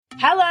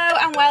Hello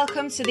and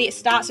welcome to the It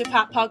Starts With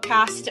Pat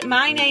podcast.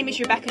 My name is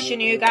Rebecca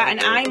Shanuga and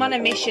I'm on a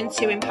mission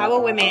to empower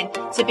women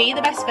to be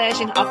the best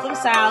version of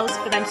themselves,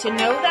 for them to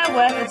know their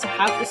worth and to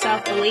have the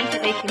self-belief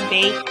that they can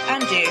be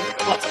and do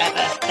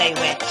whatever they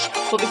wish.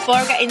 But before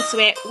I get into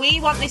it,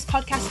 we want this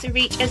podcast to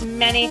reach as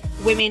many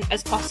women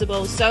as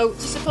possible. So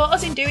to support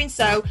us in doing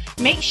so,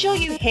 make sure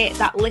you hit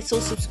that little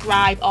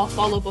subscribe or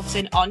follow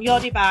button on your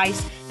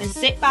device and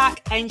sit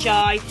back,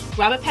 enjoy,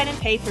 grab a pen and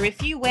paper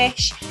if you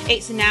wish.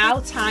 It's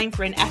now time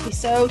for an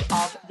episode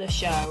of the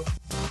show.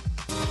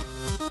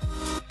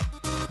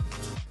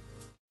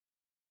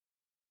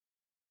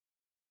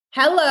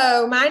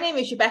 Hello, my name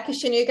is Rebecca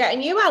Shanuga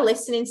and you are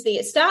listening to the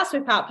It Starts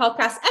With Pat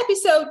podcast,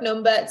 episode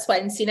number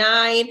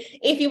 29.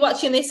 If you're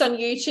watching this on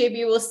YouTube,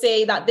 you will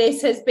see that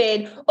this has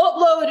been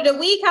uploaded a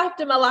week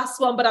after my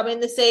last one, but I'm in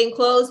the same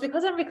clothes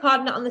because I'm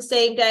recording it on the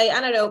same day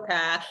and I don't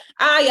care.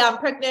 I am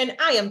pregnant,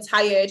 I am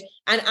tired,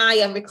 and I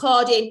am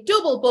recording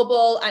double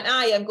bubble and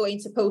I am going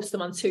to post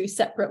them on 2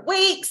 separate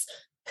weeks.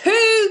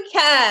 Who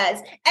cares?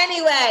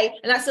 Anyway,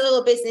 and that's a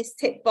little business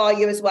tip for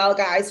you as well,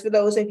 guys, for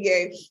those of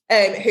you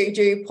who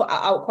do put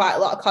out quite a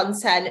lot of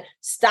content.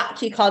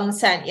 Stack your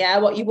content. Yeah,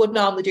 what you would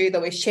normally do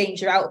though is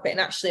change your outfit and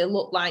actually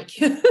look like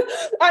you're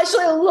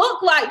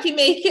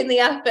making the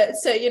effort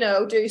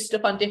to do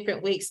stuff on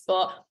different weeks.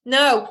 But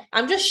no,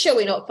 I'm just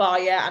showing up for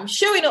you.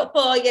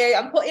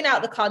 I'm putting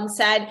out the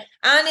content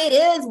and it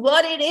is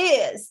what it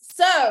is.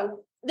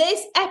 So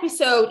this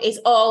episode is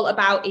all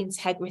about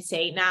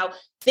integrity. Now,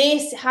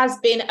 this has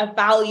been a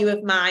value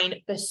of mine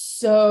for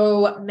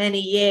so many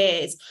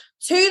years,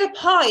 to the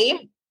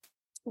point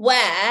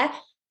where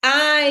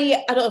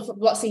I don't know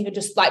what's even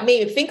just like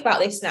made me think about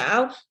this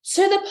now,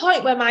 to the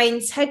point where my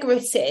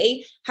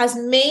integrity has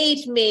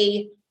made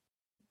me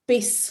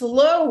be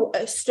slow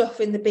at stuff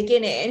in the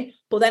beginning,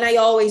 but then I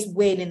always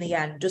win in the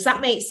end. Does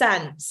that make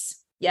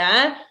sense?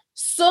 Yeah.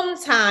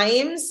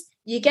 Sometimes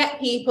you get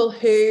people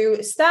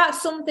who start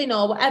something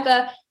or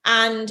whatever,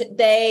 and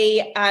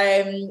they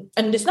and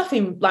there's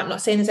nothing, like,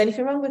 not saying there's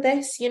anything wrong with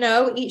this,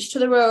 each to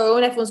their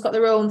own, everyone's got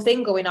their own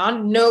thing going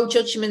on, no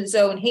judgment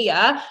zone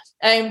here.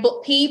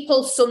 But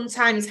people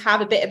sometimes have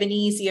a bit of an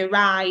easier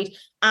ride,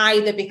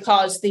 either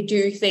because they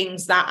do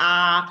things that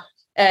are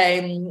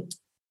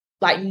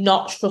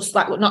not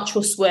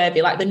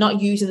trustworthy, like they're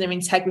not using their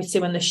integrity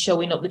when they're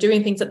showing up, they're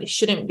doing things that they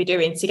shouldn't be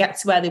doing to get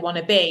to where they want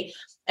to be,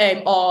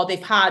 or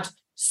they've had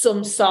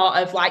some sort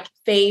of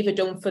favor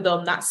done for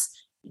them that's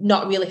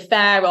not really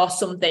fair or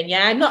something.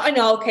 Yeah, not in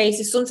all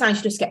cases. Sometimes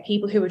you just get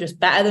people who are just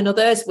better than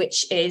others,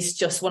 which is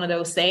just one of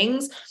those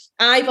things.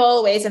 I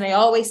always in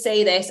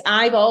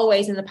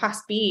the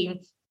past been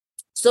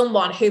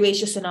someone who is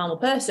just a normal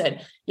person.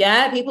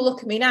 Yeah, people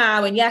look at me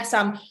now and yes,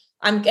 I'm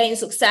getting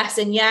success,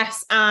 and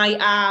yes,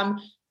 I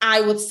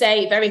would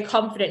say very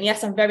confident.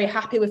 Yes, I'm very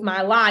happy with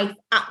my life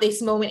at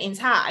this moment in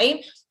time.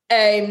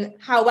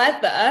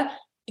 However,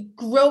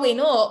 growing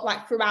up,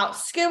 throughout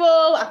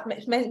school, I've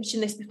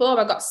mentioned this before,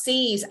 I got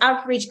C's,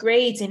 average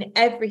grades in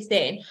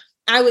everything.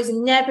 I was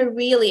never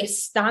really a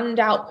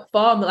standout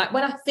performer.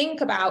 When I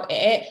think about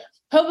it,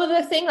 probably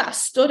the thing that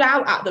stood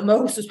out at the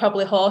most was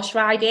probably horse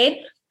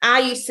riding. I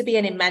used to be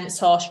an immense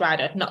horse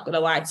rider, not going to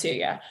lie to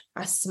you.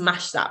 I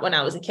smashed that when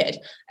I was a kid.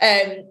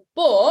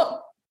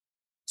 But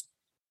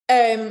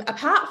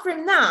apart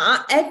from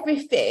that,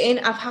 everything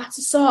I've had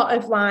to sort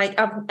of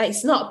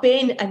it's not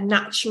been a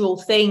natural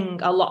thing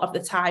a lot of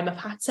the time. I've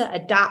had to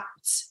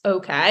adapt.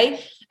 Okay.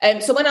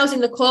 So when I was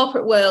in the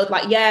corporate world,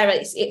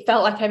 it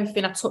felt like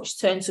everything I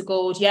touched turned to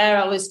gold.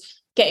 Yeah, I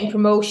was getting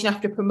promotion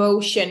after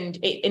promotion,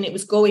 and it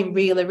was going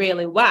really,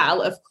 really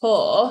well, of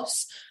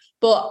course.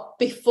 But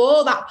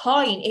before that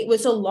point, it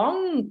was a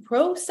long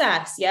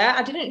process. Yeah,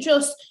 I didn't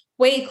just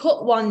wake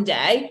up one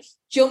day,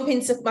 jump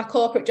into my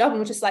corporate job and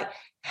was just like,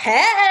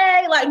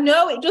 hey,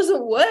 no, it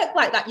doesn't work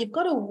like that. You've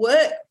got to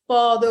work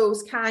for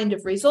those kind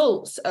of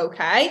results,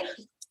 okay?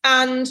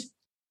 And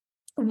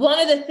one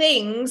of the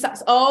things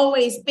that's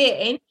always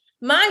been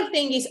my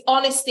thing is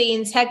honesty,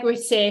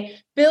 integrity,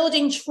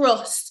 building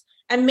trust,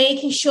 and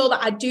making sure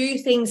that I do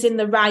things in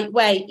the right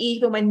way,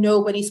 even when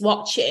nobody's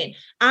watching.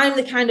 I'm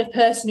the kind of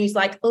person who's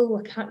like, oh,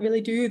 I can't really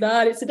do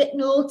that. It's a bit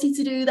naughty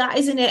to do that,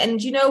 isn't it? And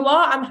you know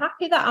what? I'm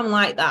happy that I'm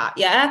like that,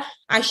 yeah?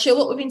 I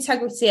show up with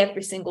integrity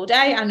every single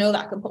day. I know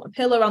that I can put my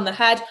head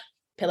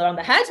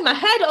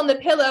on the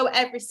pillow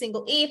every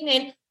single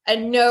evening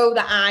and know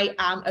that I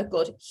am a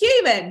good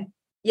human,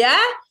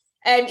 yeah?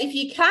 If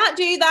you can't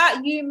do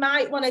that, you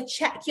might want to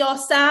check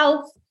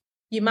yourself.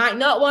 You might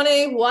not want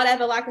to,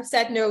 whatever. Like I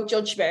said, no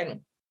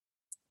judgment.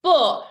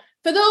 But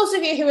for those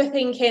of you who are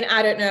thinking,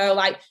 I don't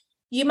know,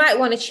 you might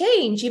want to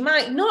change. You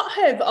might not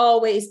have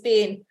always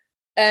been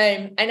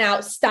an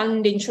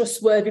outstanding,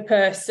 trustworthy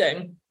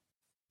person.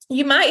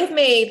 You might have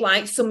made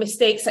some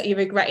mistakes that you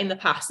regret in the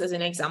past, as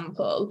an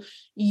example.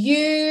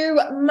 You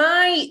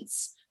might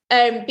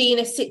be in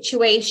a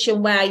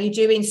situation where you're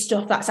doing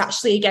stuff that's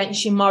actually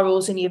against your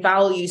morals and your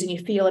values and you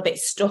feel a bit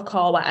stuck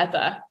or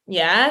whatever.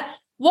 Yeah.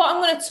 What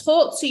I'm going to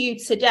talk to you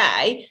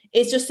today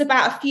is just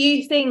about a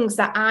few things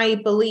that I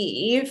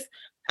believe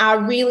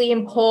are really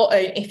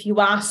important if you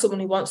are someone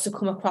who wants to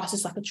come across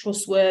as like a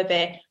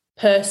trustworthy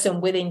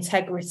person with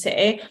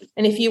integrity.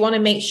 And if you want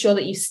to make sure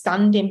that you're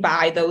standing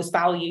by those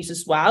values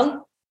as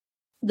well,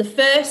 the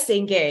first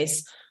thing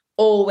is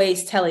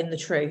always telling the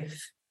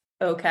truth.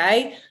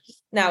 Okay.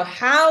 Now,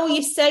 how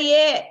you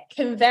say it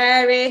can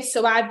vary.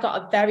 So I've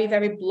got a very,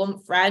 very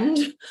blunt friend,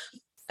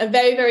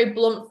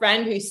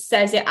 who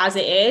says it as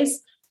it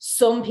is.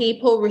 Some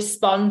people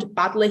respond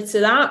badly to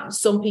that.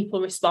 Some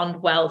people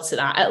respond well to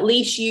that. At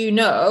least you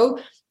know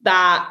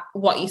that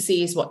what you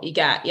see is what you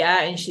get.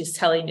 Yeah. And she's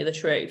telling you the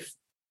truth.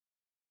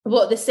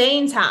 But at the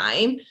same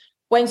time,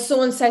 when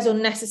someone says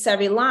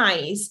unnecessary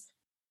lies,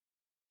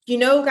 you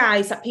know,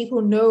 guys, that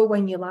people know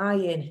when you're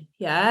lying.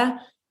 Yeah.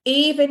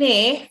 Even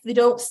if they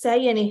don't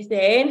say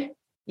anything.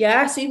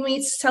 Yeah. So even when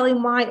you're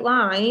telling white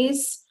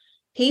lies,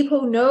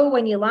 people know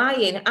when you're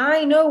lying.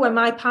 I know when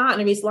my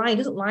partner is lying, he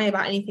doesn't lie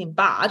about anything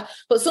bad,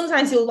 but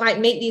sometimes he'll like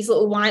make these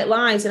little white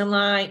lies. And I'm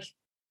like,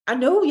 I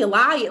know you're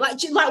lying. Like,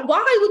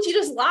 why would you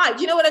just lie?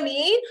 Do you know what I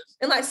mean?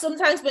 And like,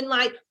 sometimes when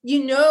like,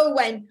 you know,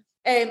 when,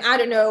 I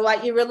don't know,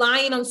 like you're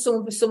relying on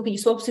someone for something,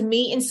 you're supposed to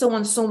meeting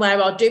someone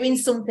somewhere or doing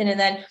something. And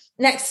then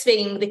next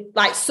thing,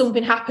 like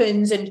something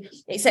happens and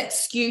it's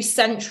excuse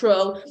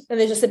central. And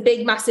there's just a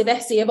big, massive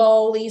essay of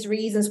all these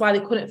reasons why they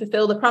couldn't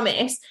fulfill the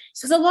promise.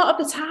 Because a lot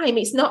of the time,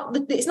 it's not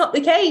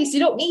the case. You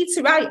don't need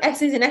to write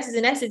essays and essays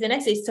and essays and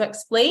essays to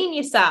explain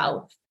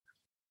yourself.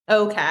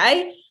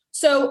 Okay.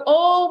 So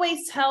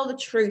always tell the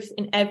truth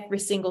in every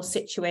single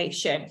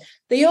situation.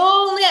 The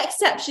only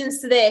exceptions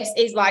to this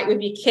is like with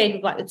your kid,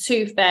 with like the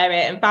tooth fairy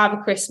and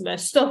Father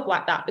Christmas, stuff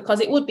like that, because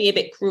it would be a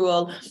bit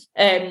cruel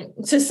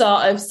to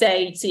sort of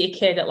say to your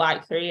kid at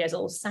like 3 years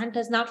old,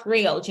 Santa's not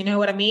real. Do you know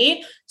what I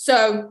mean?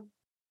 So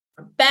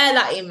bear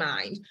that in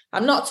mind.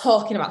 I'm not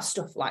talking about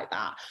stuff like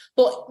that.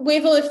 But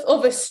with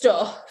other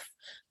stuff,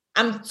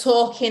 I'm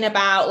talking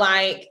about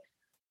like,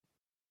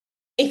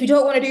 if you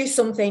don't want to do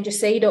something, just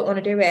say you don't want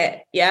to do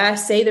it. Yeah.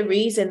 Say the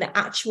reason, the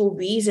actual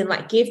reason,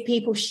 like give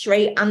people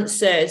straight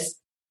answers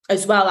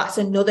as well. That's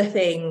another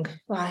thing.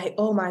 Like,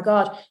 oh my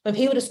God, when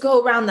people just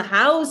go around the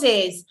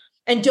houses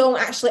and don't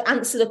actually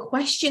answer the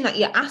question that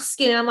you're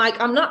asking. And I'm like,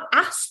 I'm not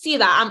asked you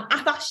that.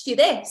 I've asked you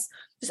this.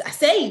 Just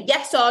say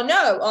yes or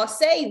no, or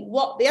say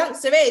what the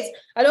answer is.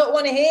 I don't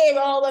want to hear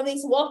all of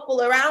this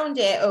waffle around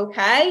it.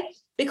 Okay.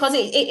 Because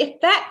it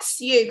affects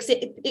you, because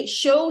it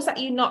shows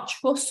that you're not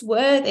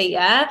trustworthy,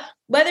 yeah?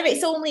 Whether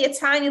it's only a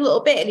tiny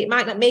little bit and it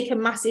might not make a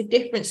massive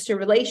difference to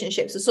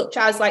relationships, such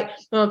as like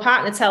when my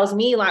partner tells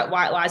me like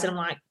white lies and I'm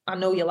like, I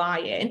know you're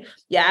lying,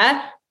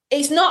 yeah?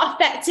 It's not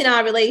affecting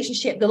our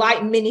relationship, the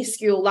like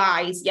minuscule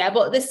lies, yeah?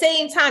 But at the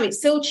same time, it's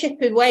still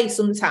chipping away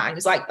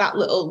sometimes, like that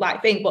little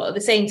like thing, but at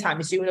the same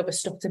time, it's doing other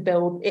stuff to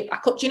build it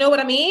back up. Do you know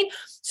what I mean?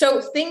 So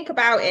think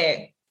about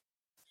it.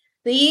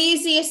 The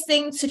easiest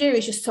thing to do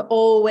is just to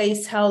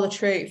always tell the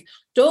truth.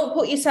 Don't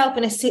put yourself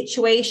in a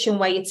situation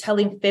where you're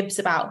telling fibs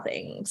about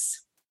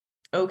things.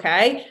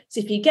 Okay. So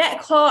if you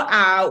get caught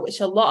out, which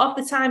a lot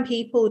of the time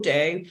people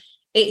do,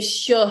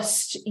 it's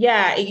just,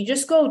 yeah, you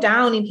just go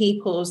down in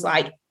people's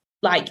like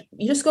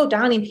you just go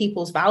down in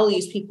people's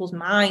values, people's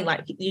mind.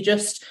 Like you're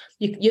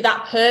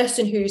that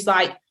person who's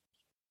like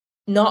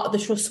not the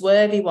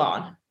trustworthy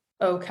one.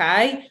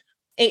 Okay.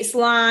 It's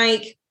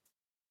like,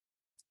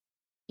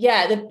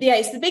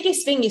 it's the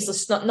biggest thing is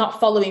just not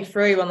following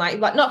through on like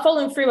not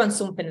following through on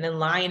something and then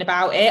lying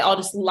about it, or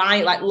just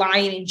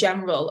lying in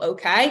general.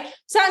 Okay.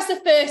 So that's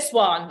the first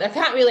one. I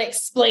can't really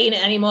explain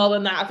it any more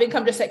than that. I think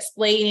I'm just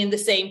explaining the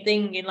same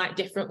thing in like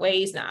different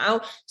ways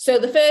now. So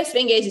the first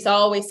thing is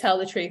always tell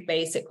the truth,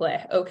 basically.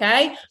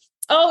 Okay.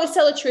 Always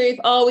tell the truth,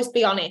 always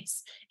be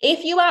honest.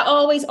 If you are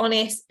always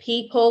honest,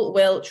 people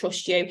will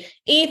trust you,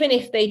 even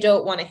if they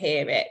don't want to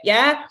hear it.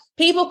 Yeah.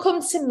 People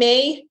come to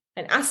me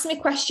and ask me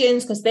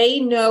questions because they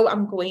know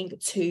I'm going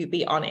to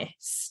be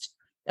honest.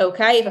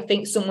 Okay. If I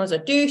think someone's a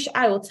douche,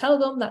 I will tell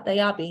them that they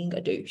are being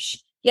a douche.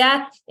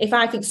 Yeah. If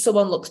I think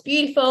someone looks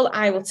beautiful,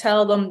 I will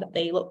tell them that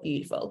they look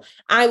beautiful.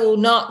 I will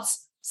not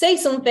say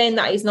something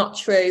that is not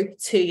true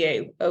to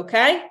you.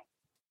 Okay.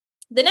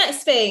 The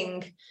next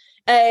thing,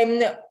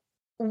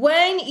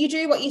 when you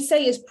do what you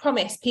say is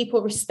promised,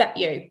 people respect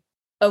you.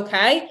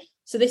 Okay.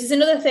 So this is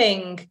another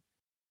thing.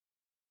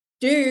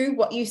 Do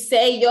what you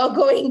say you're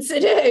going to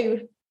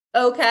do.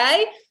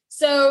 Okay,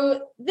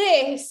 so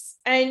this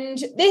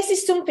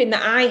is something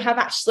that I have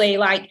actually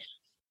like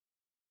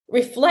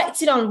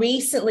reflected on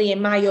recently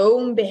in my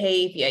own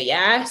behavior.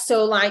 Yeah,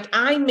 so like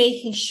I'm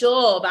making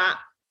sure that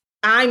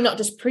I'm not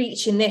just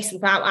preaching this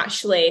without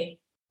actually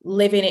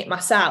living it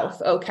myself.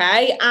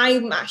 Okay,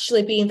 I'm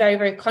actually being very,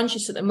 very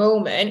conscious at the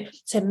moment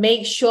to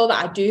make sure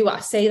that I do what I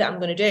say that I'm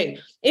going to do.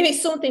 If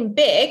it's something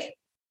big,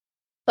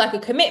 like a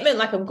commitment,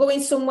 like I'm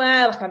going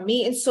somewhere, like I'm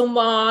meeting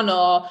someone,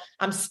 or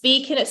I'm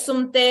speaking at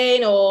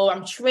something, or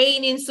I'm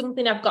training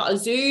something, I've got a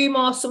Zoom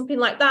or something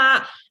like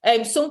that,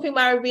 something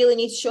where I really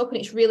need to show up and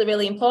it's really,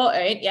 really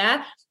important,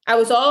 yeah, I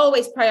was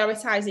always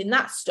prioritizing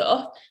that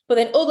stuff. But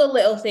then other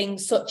little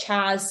things such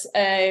as,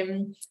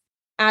 I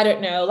I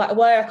don't know, like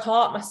where I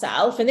caught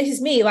myself, and this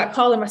is me like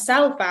calling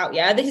myself out.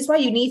 Yeah, this is why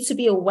you need to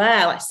be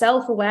aware. Like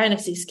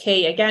self-awareness is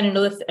key. Again,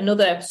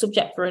 another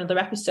subject for another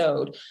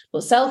episode,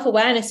 but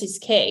self-awareness is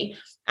key.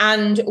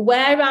 And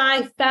where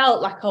I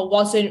felt like I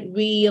wasn't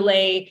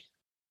really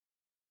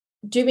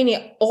doing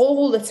it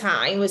all the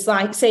time was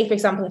like, say, for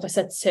example, if I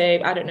said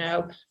to, I don't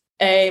know,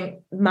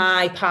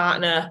 my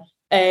partner,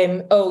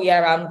 oh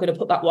yeah, I'm going to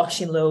put that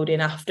washing load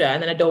in after,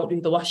 and then I don't do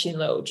the washing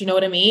load. Do you know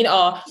what I mean?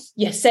 Or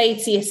you say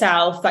to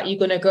yourself that you're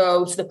going to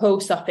go to the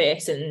post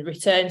office and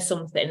return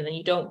something, and then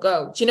you don't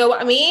go. Do you know what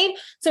I mean?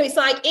 So it's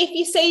like, if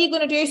you say you're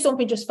going to do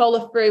something, just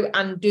follow through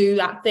and do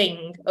that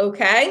thing.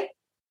 Okay.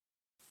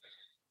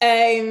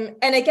 And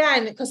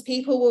again, because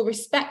people will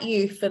respect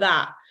you for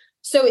that.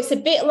 So it's a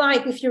bit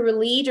like if you're a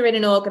leader in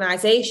an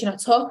organization, I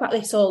talk about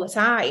this all the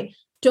time.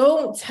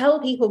 Don't tell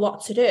people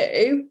what to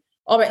do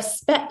or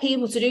expect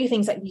people to do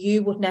things that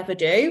you would never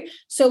do.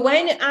 So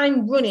when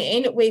I'm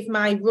running with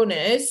my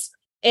runners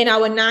in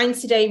our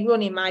 90-day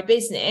run in my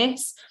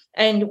business,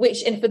 and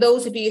for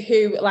those of you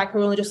who like are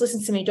only just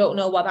listening to me don't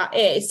know what that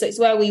is, so it's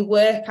where we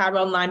work our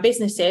online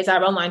businesses,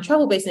 our online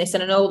travel business,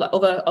 and I know that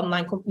other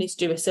online companies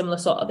do a similar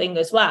sort of thing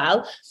as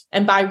well.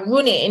 And by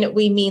running,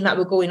 we mean that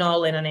we're going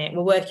all in on it.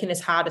 We're working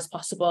as hard as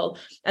possible.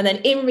 And then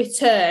in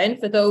return,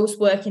 for those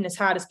working as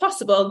hard as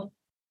possible,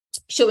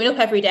 showing up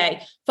every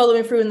day,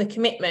 following through on the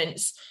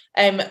commitments,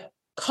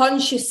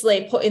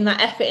 consciously putting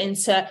that effort in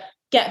to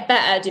get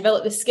better,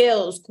 develop the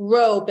skills,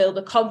 grow, build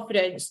the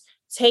confidence,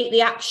 take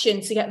the action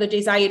to get the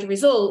desired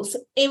results.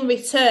 In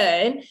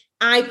return,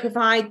 I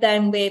provide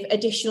them with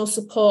additional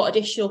support,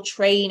 additional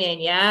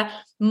training,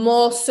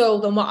 more so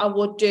than what I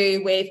would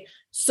do with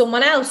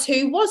someone else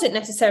who wasn't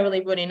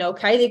necessarily running.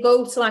 Okay, they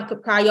go to like a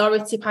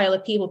priority pile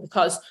of people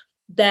because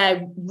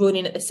they're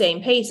running at the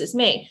same pace as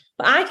me.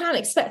 But I can't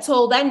expect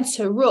all them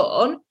to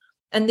run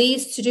and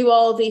these to do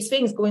all these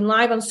things, going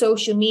live on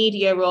social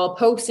media or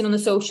posting on the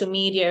social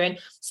media and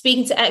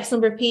speaking to X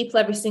number of people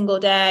every single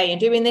day and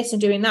doing this and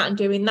doing that and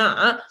doing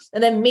that.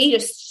 And then me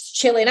just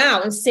chilling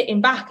out and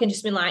sitting back and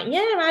just being like,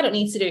 yeah, I don't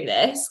need to do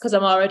this because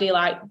I'm already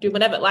like doing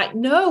whatever. Like,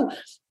 no,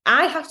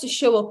 I have to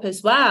show up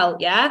as well.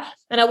 Yeah.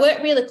 And I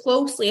work really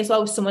closely as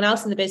well with someone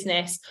else in the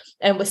business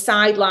and with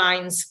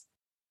Sidelines.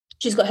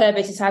 She's got her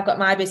business, I've got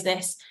my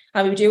business.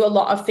 And we do a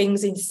lot of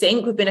things in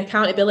sync. We've been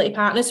accountability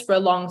partners for a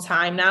long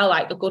time now,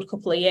 like a good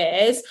couple of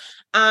years.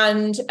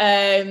 And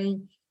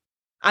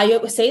I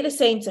would say the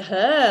same to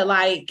her,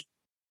 like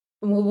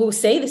we'll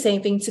say the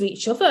same thing to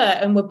each other,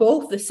 and we're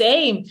both the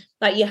same.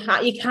 Like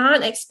you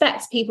can't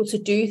expect people to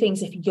do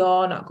things if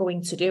you're not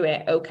going to do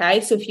it. Okay.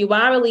 So if you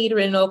are a leader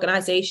in an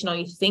organization or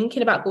you're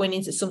thinking about going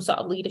into some sort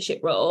of leadership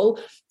role,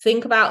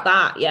 think about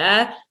that.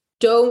 Yeah.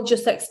 Don't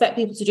just expect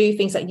people to do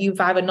things that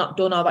you've either not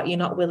done or that you're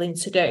not willing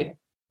to do.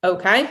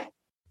 Okay.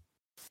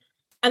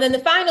 And then the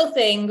final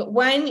thing,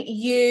 when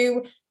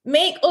you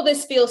make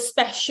others feel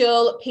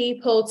special,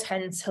 people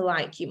tend to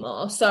like you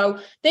more. So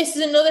this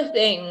is another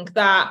thing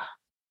that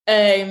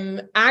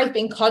I've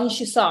been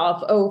conscious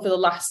of over the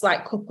last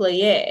like couple of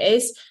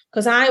years,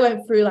 because I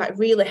went through like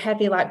really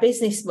heavy like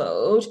business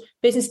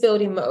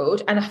building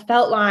mode, and I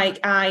felt like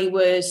I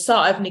was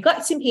sort of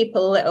neglecting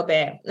people a little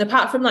bit. And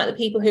apart from like the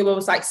people who I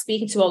was like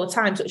speaking to all the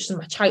time, such as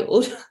my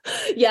child,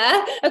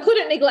 yeah, I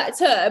couldn't neglect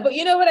her, but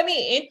you know what I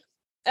mean?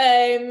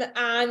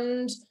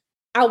 And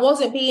I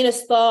wasn't being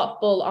as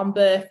thoughtful on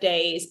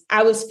birthdays.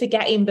 I was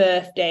forgetting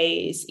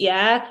birthdays,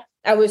 yeah.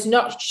 I was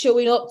not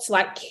showing up to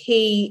like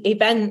key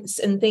events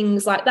and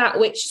things like that,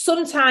 which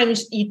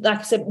sometimes, like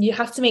I said, you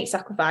have to make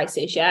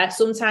sacrifices. Yeah.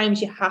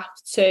 Sometimes you have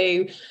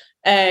to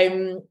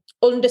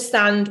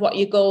understand what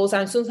your goals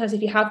are. And sometimes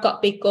if you have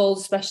got big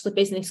goals, especially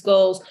business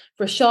goals,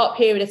 for a short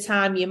period of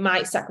time, you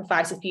might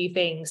sacrifice a few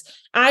things.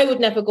 I would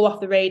never go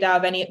off the radar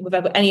of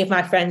any of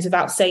my friends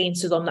without saying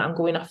to them that I'm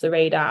going off the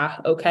radar.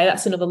 Okay.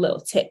 That's another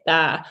little tip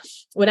there.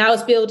 When I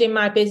was building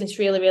my business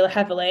really, really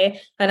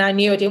heavily, and I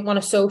knew I didn't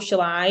want to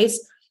socialize,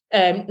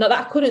 not that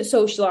I couldn't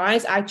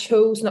socialize, I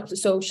chose not to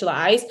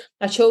socialize.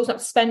 I chose not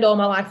to spend all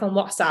my life on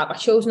WhatsApp. I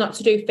chose not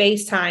to do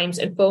FaceTimes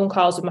and phone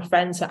calls with my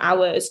friends for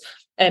hours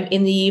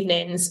in the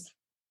evenings.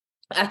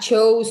 I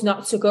chose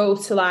not to go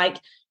to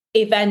like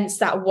events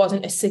that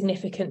wasn't a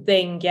significant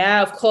thing.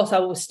 Yeah, of course I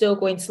was still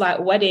going to like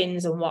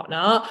weddings and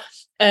whatnot.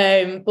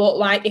 But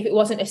like if it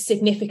wasn't a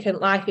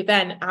significant life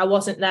event, I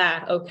wasn't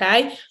there.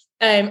 Okay.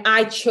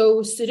 I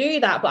chose to do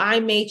that, but I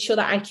made sure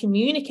that I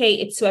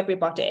communicated to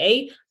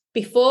everybody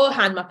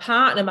beforehand, my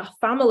partner, my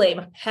family,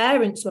 my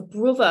parents, my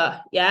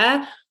brother,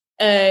 yeah,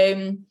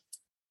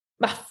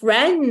 my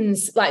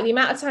friends, like the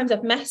amount of times I've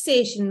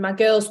messaged in my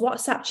girls'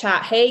 WhatsApp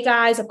chat, hey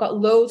guys, I've got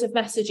loads of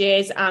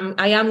messages.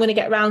 I am going to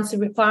get around to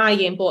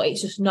replying, but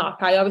it's just not a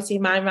priority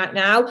of mine right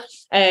now.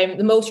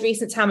 The most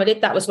recent time I did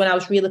that was when I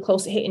was really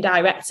close to hitting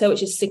director,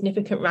 which is a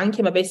significant rank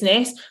in my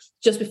business,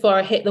 just before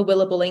I hit the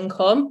willable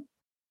income.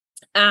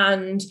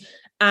 And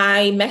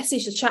I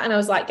messaged the chat and I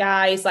was like,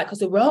 guys, like, because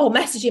they were all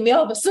messaging me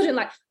all of a sudden,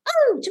 like,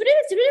 oh,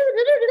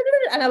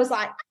 and I was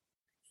like,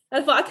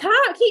 I thought I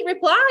can't keep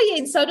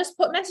replying. So I just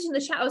put a message in the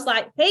chat. I was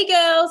like, hey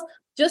girls,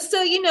 just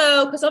so you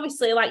know, because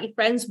obviously like your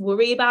friends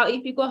worry about you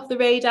if you go off the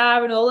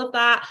radar and all of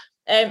that.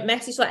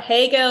 Message like,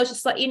 hey girls,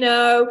 just let you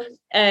know,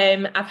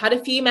 I've had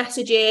a few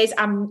messages.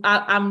 I'm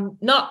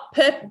not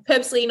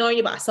purposely ignoring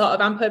you, but I sort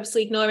of am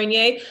purposely ignoring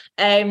you.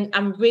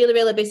 I'm really,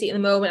 really busy at the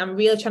moment. I'm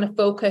really trying to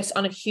focus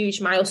on a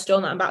huge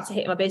milestone that I'm about to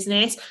hit in my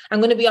business. I'm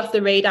going to be off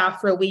the radar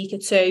for a week or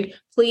two.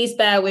 Please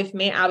bear with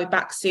me. I'll be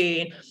back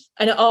soon.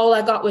 And all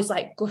I got was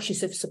like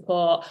gushes of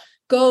support.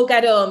 Go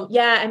get them.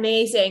 Yeah,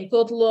 amazing.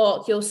 Good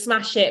luck. You'll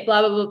smash it.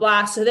 Blah, blah, blah,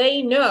 blah. So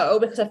they know,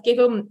 because I've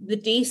given them the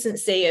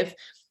decency of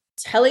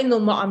telling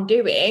them what I'm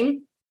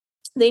doing,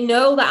 they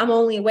know that I'm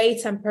only away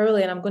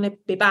temporarily and I'm going to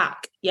be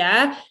back.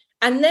 Yeah.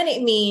 And then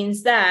it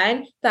means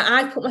then that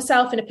I put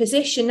myself in a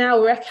position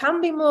now where I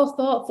can be more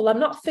thoughtful. I'm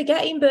not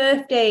forgetting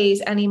birthdays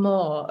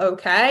anymore.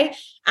 Okay.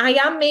 I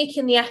am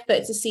making the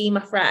effort to see my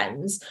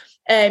friends.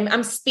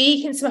 I'm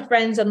speaking to my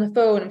friends on the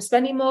phone. I'm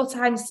spending more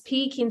time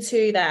speaking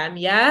to them.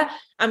 Yeah.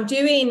 I'm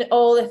doing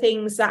all the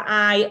things that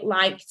I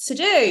like to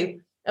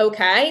do.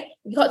 Okay,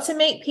 you've got to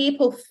make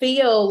people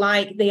feel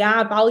like they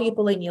are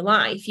valuable in your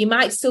life. You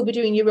might still be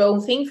doing your own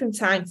thing from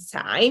time to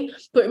time,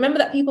 but remember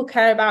that people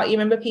care about you.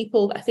 Remember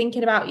people are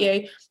thinking about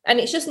you. And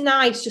it's just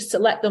nice just to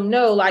let them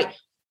know, like,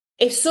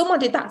 if someone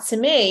did that to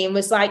me and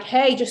was like,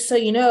 hey, just so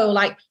you know,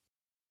 like,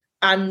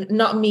 I'm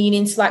not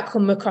meaning to like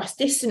come across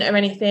distant or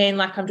anything,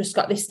 like I've just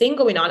got this thing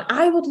going on,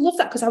 I would love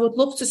that, because I would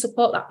love to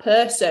support that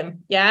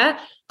person. Yeah,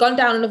 gone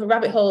down another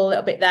rabbit hole a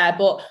little bit there,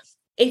 but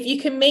if you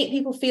can make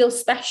people feel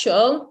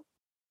special,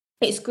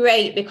 it's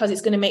great, because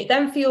it's going to make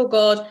them feel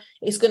good.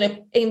 It's going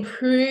to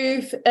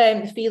improve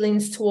the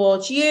feelings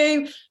towards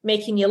you,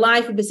 making your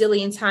life a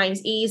bazillion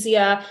times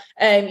easier.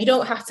 You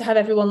don't have to have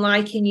everyone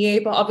liking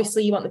you, but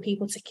obviously you want the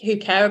people who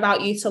care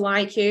about you to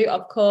like you,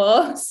 of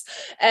course.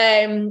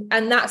 And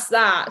that's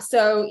that.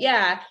 So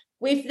yeah,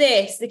 with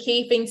this, the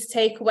key thing to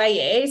take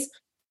away is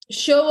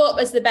show up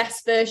as the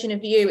best version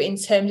of you in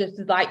terms of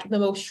like the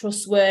most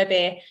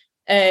trustworthy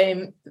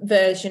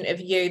version of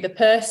you, the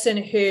person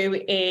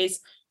who is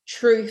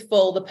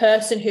truthful, the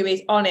person who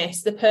is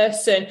honest, the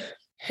person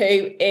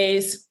who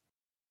is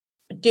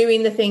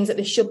doing the things that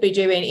they should be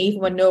doing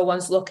even when no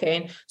one's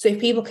looking. So if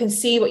people can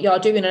see what you're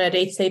doing on a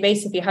day-to-day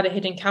basis, if you had a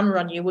hidden camera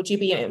on you, would you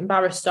be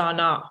embarrassed or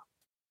not?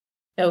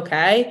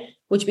 Okay,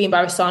 would you be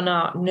embarrassed or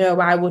not? No,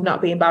 I would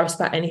not be embarrassed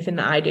about anything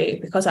that I do,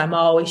 because I'm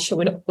always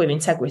showing up with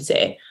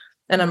integrity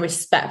and I'm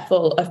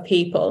respectful of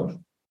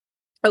people.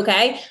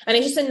 Okay, and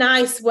it's just a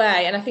nice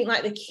way. And I think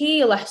like the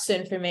key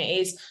lesson for me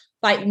is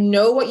like,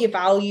 know what your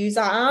values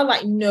are,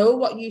 like know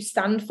what you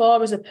stand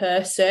for as a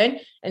person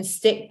and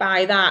stick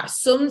by that.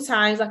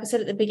 Sometimes, like I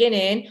said at the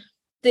beginning,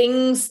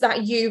 things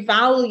that you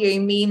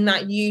value mean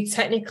that you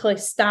technically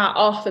start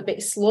off a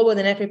bit slower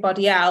than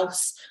everybody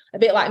else, a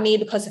bit like me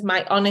because of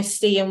my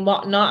honesty and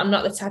whatnot. I'm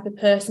not the type of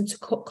person to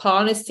cut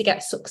corners to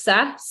get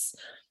success.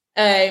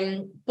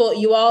 But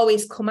you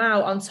always come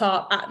out on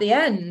top at the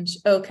end.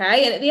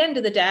 Okay. And at the end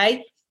of the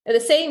day, at the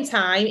same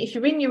time, if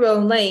you're in your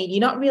own lane,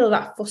 you're not really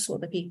that fussed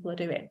what the people are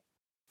doing.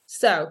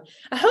 So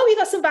I hope you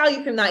got some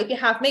value from that. If you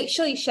have, make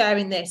sure you're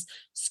sharing this.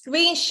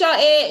 Screenshot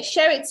it,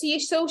 share it to your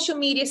social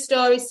media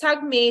stories,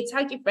 tag me,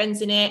 tag your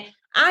friends in it.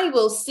 I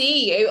will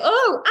see you.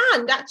 Oh,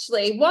 and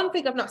actually, one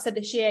thing I've not said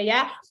this year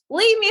yet,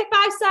 leave me a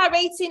 5-star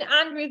rating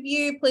and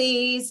review,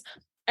 please.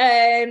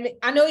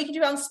 I know you can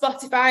do it on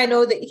Spotify. I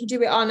know that you can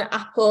do it on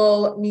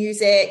Apple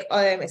Music.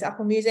 It's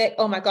Apple Music.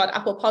 Oh my God,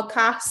 Apple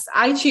Podcasts,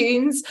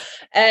 iTunes.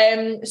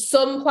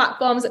 Some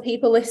platforms that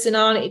people listen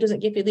on, it doesn't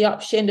give you the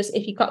option. Just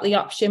if you've got the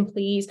option,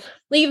 please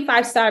leave a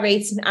 5-star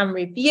rating and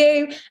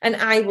review. And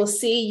I will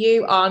see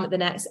you on the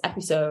next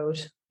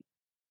episode.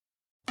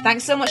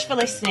 Thanks so much for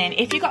listening.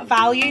 If you got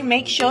value,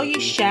 make sure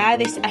you share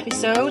this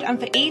episode. And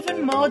for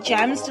even more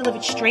gems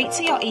delivered straight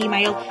to your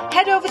email,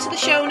 head over to the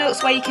show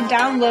notes where you can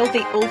download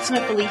the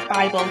Ultimate Belief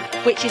Bible,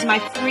 which is my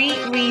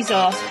free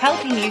resource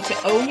helping you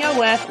to own your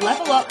worth,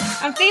 level up,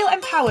 and feel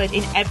empowered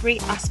in every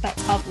aspect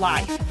of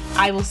life.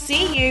 I will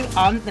see you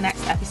on the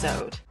next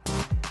episode.